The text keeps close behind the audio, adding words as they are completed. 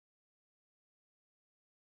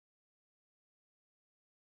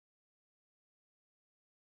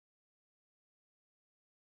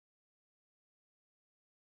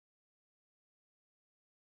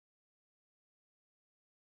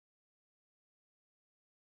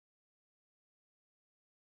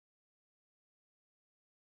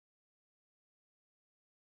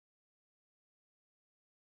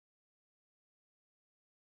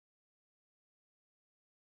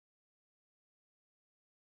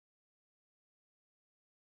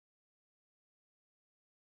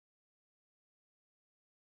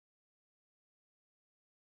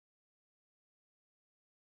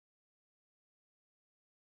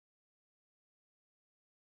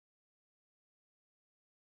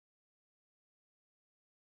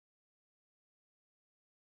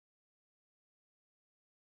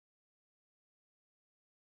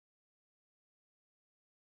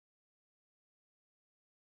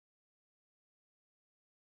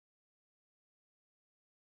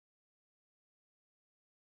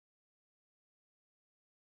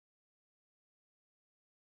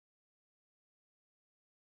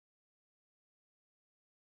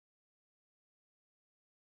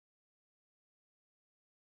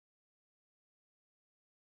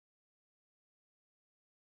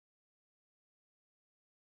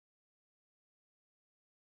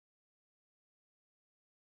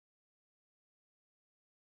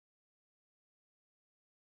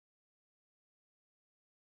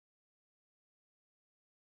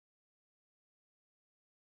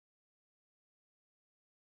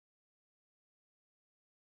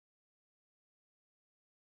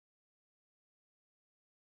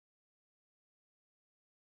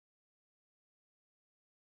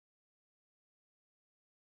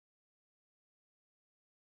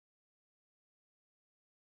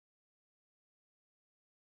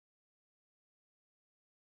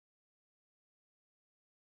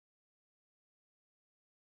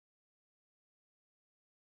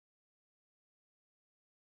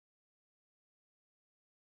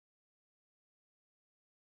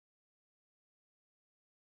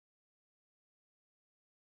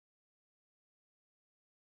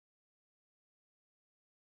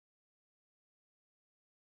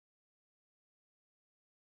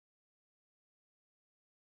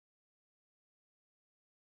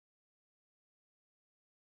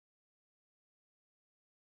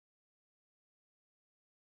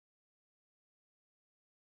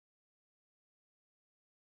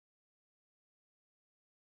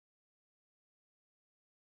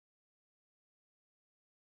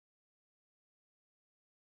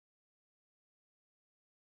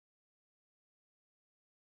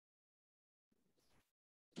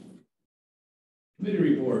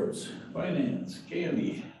Committee reports, finance,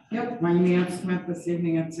 Candy. Yep, finance met this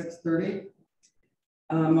evening at 6:30.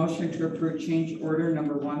 Motion to approve change order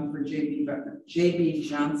number 1 for JB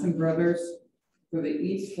Johnson Brothers for the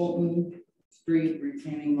East Fulton Street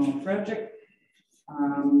retaining wall project,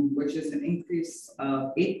 which is an increase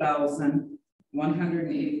of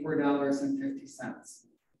 $8,184.50.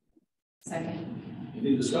 Second.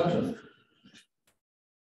 Any discussion?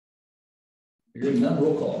 Hearing none,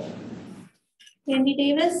 roll call. Candy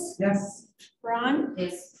Davis, Yes. Braun,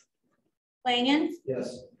 Yes. Langen,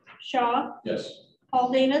 Yes. Shaw, Yes.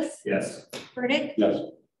 Paul Davis, Yes. Burdick, Yes.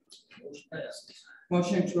 Motion passes.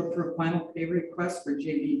 Motion to approve final pay request for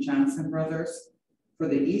JB Johnson Brothers for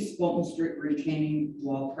the East Fulton Street retaining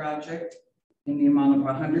wall project in the amount of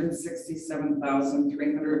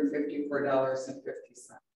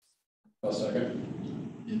 $167,354.50. I'll second.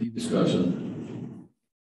 Any discussion?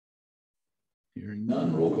 Hearing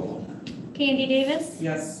none, roll call. Candy Davis,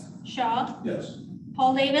 Yes. Shaw, Yes.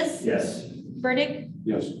 Paul Davis, Yes. Burdick,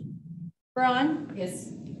 Yes. Braun,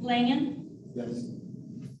 Yes. Langen, Yes.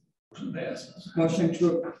 Motion passes. Motion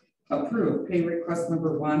to approve pay request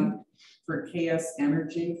number 1 for KS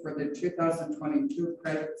Energy for the 2022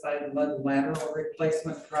 credit side lead lateral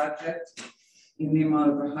replacement project in the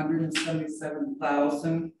amount of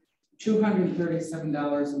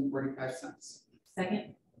 $177,237.45.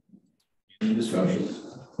 Second. Any discussion?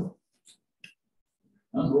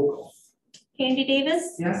 None, roll call. Candy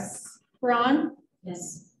Davis, Yes. Braun,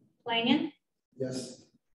 Yes. Langen, Yes.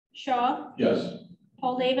 Shaw, Yes.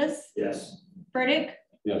 Paul Davis, Yes. Burdick,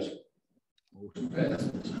 Yes. Motion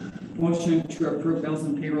passes. Motion to approve bills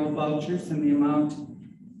and payroll vouchers in the amount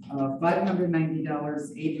of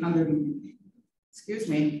 $590,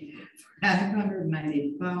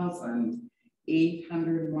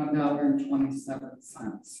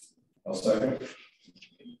 $590,801.27. I'll second.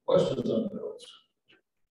 Any questions on the bills?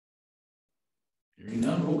 Hearing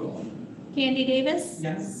none, roll call. Candy Davis,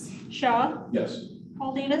 Yes. Shaw, Yes.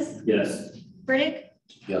 Paul Davis, Yes. Burdick,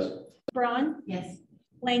 Yes. Braun, Yes.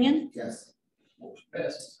 Langen, Yes. Motion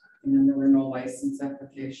passes. And there were no license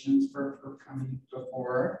applications for coming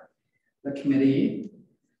before the committee.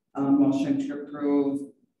 Motion to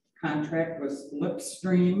approve contract with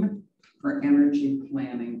Slipstream for energy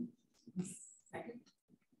planning. Second.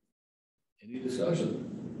 Any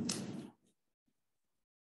discussion?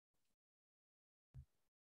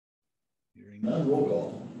 Hearing none, roll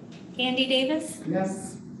call. Candy Davis,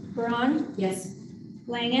 Yes. Braun, Yes.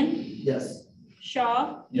 Langen, Yes.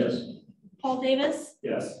 Shaw, Yes. Paul Davis,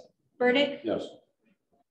 Yes. Burdick, Yes.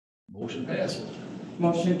 Motion passes.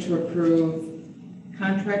 Motion to approve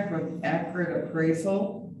contract with Accurate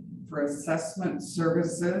Appraisal for assessment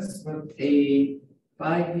services with a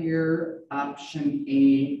 5-year option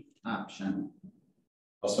A option.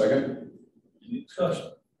 I'll second. Any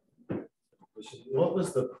discussion? What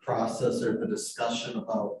was the process or the discussion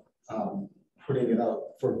about putting it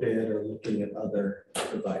out for bid or looking at other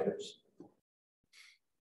providers?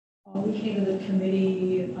 We came to the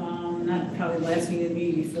committee, not probably last meeting, the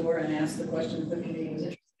meeting before, and asked the question if the committee was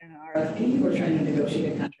interested in an RFP. We're trying to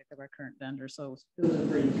negotiate a contract with our current vendor, so it was a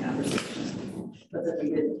brief conversation. But that we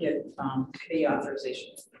did get committee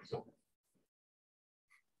authorization.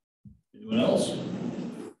 Anyone else?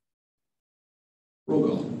 Roll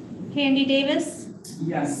call. Candy Davis,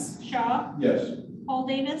 Yes. Shaw, Yes. Paul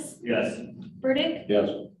Davis, Yes. Burdick, Yes.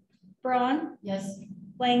 Braun, Yes.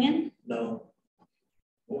 Langen, No.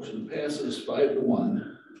 Motion passes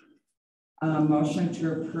 5-1. Motion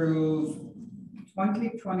to approve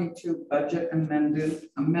 2022 budget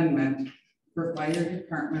amendment for fire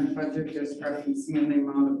department budget discrepancy in the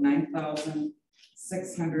amount of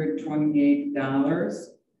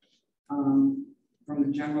 $9,628 from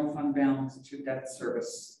the general fund balance to debt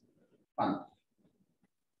service fund.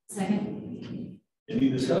 Second. Any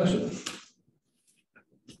discussion?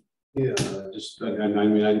 Yeah, just, I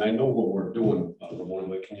mean, I know what we're doing, Ramon,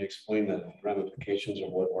 but can you explain the ramifications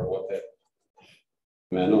of what that?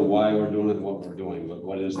 I mean, I know why we're doing it, and what we're doing, but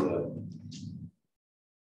what is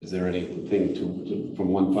there anything to from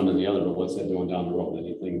one fund to the other, but what's that doing down the road?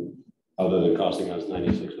 Anything other than costing us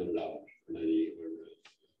 $9,600 or $98?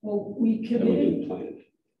 Well, we That we committed, didn't plan.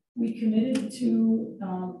 to,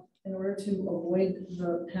 in order to avoid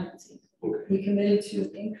the penalty, Okay. we committed to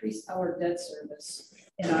increase our debt service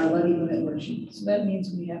in our levy limit worksheet. So that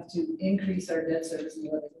means we have to increase our debt service in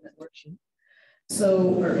the levy limit worksheet.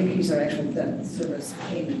 So, or increase our actual debt service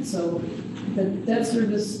payment. So the debt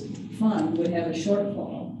service fund would have a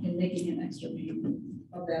shortfall in making an extra payment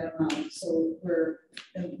of that amount. So the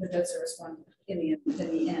debt service fund in the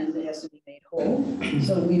end, it has to be made whole.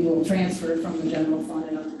 So we will transfer from the general fund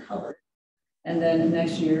and uncover And then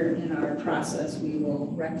next year in our process, we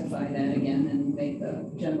will rectify that again and make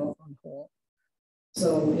the general fund whole.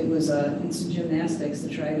 So it was it's gymnastics to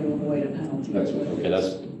try to avoid a penalty. That's okay.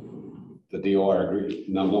 That's the DOR agreed.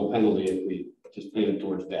 No penalty if we just pay it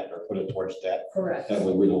towards debt or put it towards debt. Correct. That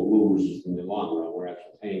way we don't lose in the long run. We're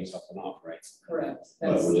actually paying something off, right? Correct.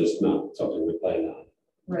 But That's we're just not something we plan on.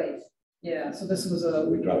 right. Yeah. So this was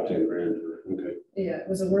We dropped 10 grand for, okay. yeah, it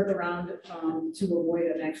was a workaround to avoid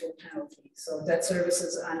an actual penalty. So debt service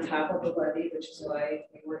is on top of the levy, which is why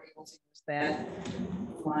we were able to use that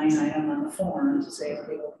line item on the form to say,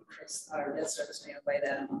 okay, we'll increase our debt service payment by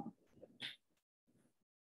that amount.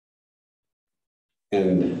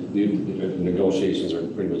 And the negotiations are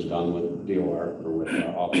pretty much done with DOR or with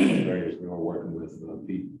Office of Various. We were working with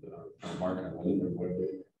Pete, Mark, I believe, or whatever.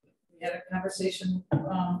 We had a conversation,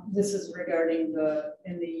 this is regarding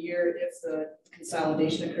in the year, if the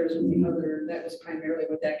consolidation occurs with the other, that was primarily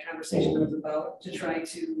what that conversation was about, to try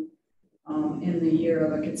to, in the year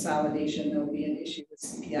of a consolidation, there'll be an issue with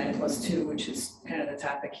CPI +2, which is kind of the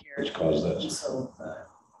topic here. Which caused that. And so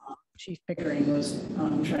Chief Pickering was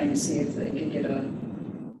trying to see if they could get a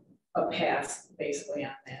pass basically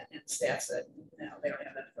on that, and staff said, no, they don't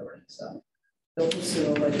have that authority, so they'll pursue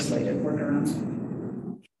a legislative workaround.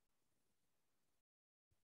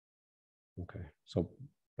 Okay, so,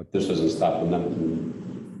 but this doesn't stop them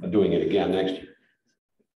from doing it again next year.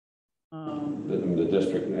 The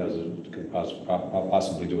district can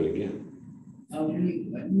possibly do it again.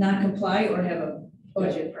 Not comply or have a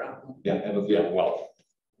budget problem. Yeah, well,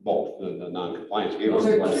 both the non-compliance. Those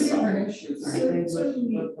are two different issues, aren't they,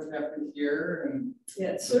 with what happened here and.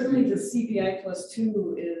 Yeah, certainly the CPI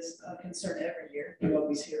 +2 is a concern every year. You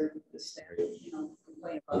always hear the staff,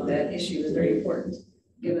 complain about that issue is very important,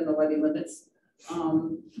 given the levy limits.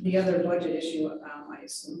 The other budget issue, I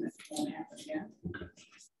assume that won't happen again.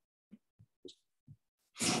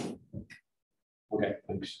 Okay,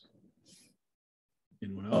 thanks.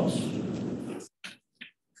 Anyone else?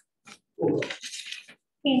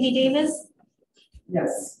 Andy Davis,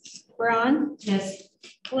 Yes. Braun, Yes.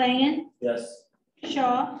 Langen, Yes.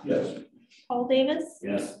 Shaw, Yes. Paul Davis,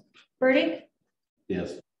 Yes. Burdick,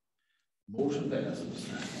 Yes. Motion passes.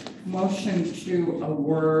 Motion to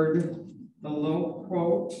award the low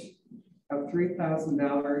quote of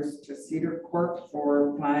 $3,000 to Cedar Corp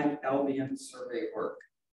for 5 Albion survey work.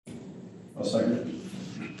 I'll second.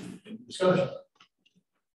 Any discussion?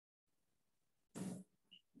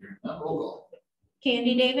 Hearing none, roll call.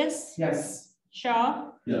 Candy Davis, Yes.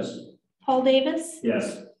 Shaw, Yes. Paul Davis,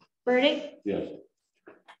 Yes. Burdick, Yes.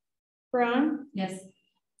 Braun, Yes.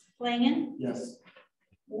 Langen, Yes.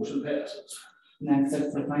 Motion passes. Next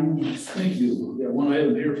is the finance. Thank you. We got one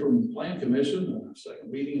item here from Plan Commission,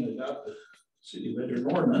 second meeting and adopt the city veteran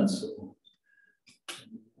ordinance. So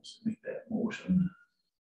let's make that motion.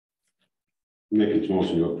 Make a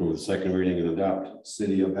motion to approve the second reading and adopt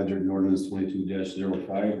City of Edgerton Ordinance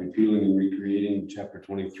 22-05, repealing and recreating Chapter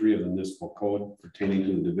 23 of the Municipal Code pertaining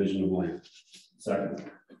to the division of land. Second.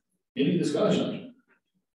 Any discussion?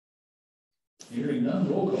 Hearing none,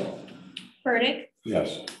 roll call. Burdick,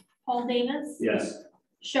 Yes. Paul Davis, Yes.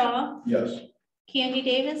 Shaw, Yes. Candy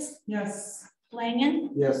Davis, Yes.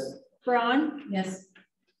 Langen, Yes. Braun, Yes.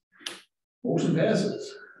 Motion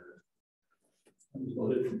passes. I was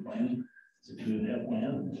voted for planning, so if you didn't have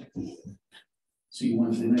plan. See you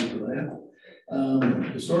Wednesday night for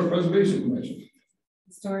that. Historic Preservation Commission.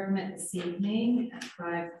 Historic met this evening at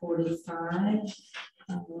 5:45.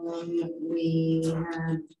 We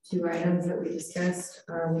had 2 items that we discussed.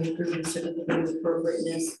 We approved the certificate of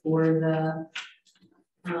appropriateness for the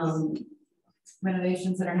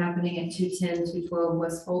renovations that are happening at 210, 212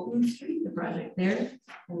 West Fulton Street, the project there.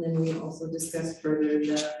 And then we also discussed further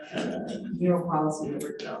the mural policy that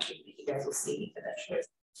we're developing. You guys will see for that short.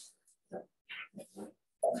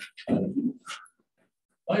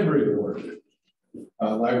 Library Board.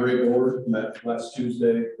 Library Board met last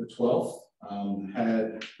Tuesday, the 12th.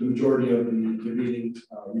 Had the majority of the meeting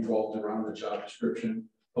revolved around the job description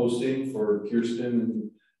posting for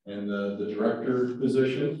Kirsten and the director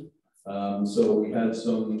position. So we had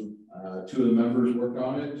some, 2 of the members worked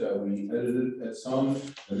on it. We edited it at some,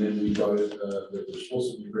 and then we brought it, we're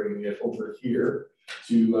supposed to be bringing it over here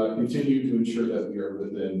to continue to ensure that we are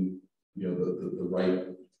within, the right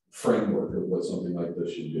framework of what something like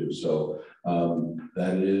this should do. So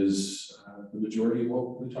that is the majority of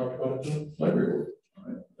what we talked about at the library board. All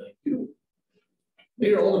right, thank you.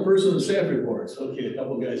 Mayor, Alderperson, and staff reports. Okay, a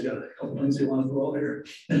couple of guys got a couple things they want to go out here.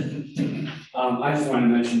 I just want to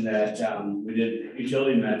mention that we did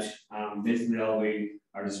utility met. Basically, all we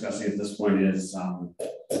are discussing at this point is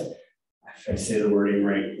should I say the wording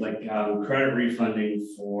right, like, credit refunding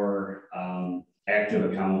for,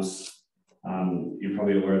 active accounts. You're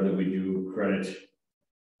probably aware that we do credit,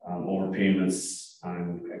 overpayments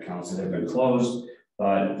on accounts that have been closed,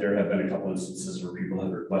 but there have been a couple instances where people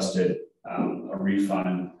have requested, a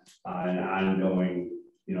refund on an ongoing,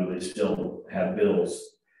 you know, they still have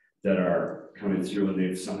bills that are coming through and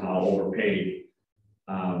they've somehow overpaid.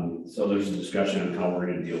 So there's a discussion on how we're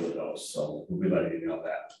gonna deal with those, so we'll be letting you know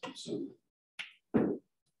that soon. Thank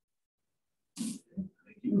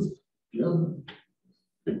you. Jim?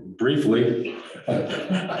 Briefly,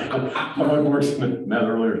 how it works, met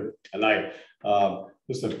earlier tonight.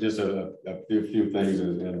 Just a few things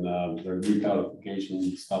and there are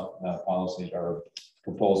recodification stuff, policies or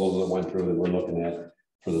proposals that went through that we're looking at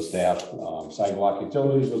for the staff. Sidewalk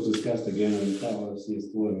utilities was discussed again, and policy is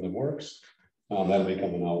still in the works. That'll be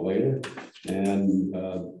coming out later. And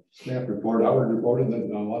staff report, I reported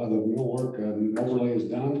that a lot of the real work overlay is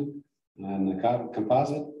done, and the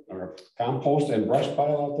composite or compost and brush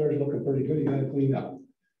pile out there is looking pretty good. You got to clean up.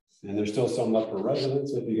 And there's still some left for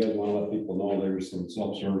residents. If you guys want to let people know, there's some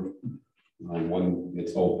self-serve when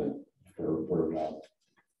it's open for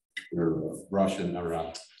brush and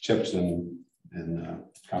chips and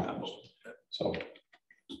compost. So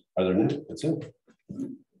other than that, that's it.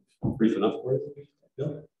 Brief enough for it.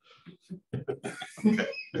 Yeah.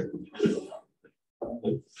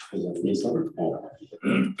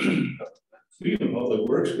 Speaking of public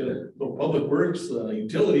works,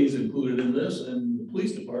 utilities included in this, and the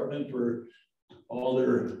police department for all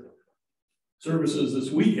their services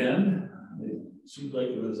this weekend. It seemed like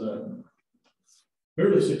it was a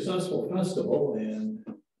fairly successful festival and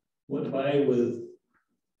went by with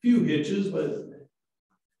few hitches, but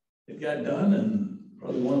it got done, and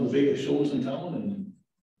probably one of the biggest shows in town in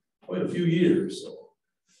quite a few years. So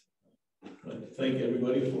I'd like to thank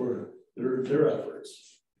everybody for their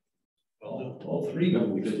efforts. All three of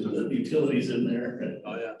them, we could put the utilities in there.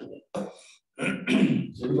 Oh, yeah.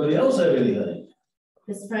 Does everybody else have anything?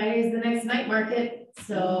 This Friday is the next night market,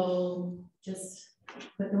 so just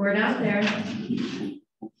put the word out there.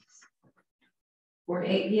 4 to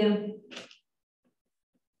 8 p.m.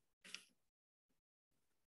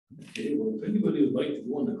 Okay, well, if anybody would like to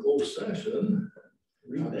go into closed session,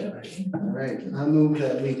 read that. All right, I move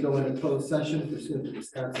that we go into closed session pursuant to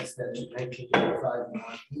Wisconsin statute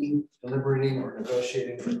 1985, deliberating or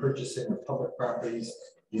negotiating the purchasing of public properties,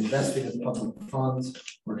 the investing of public funds,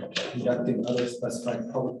 or conducting other specified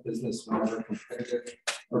public business whenever competitive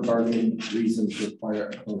or bargaining reasons require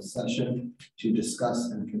a closed session to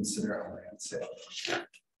discuss and consider a land sale.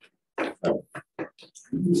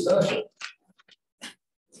 Discussion.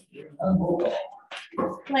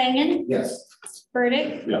 Langen, Yes.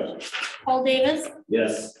 Burdick, Yes. Paul Davis,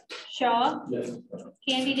 Yes. Shaw, Yes.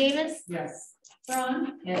 Candy Davis, Yes.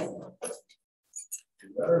 Ron, Yes.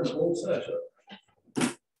 We are in closed session.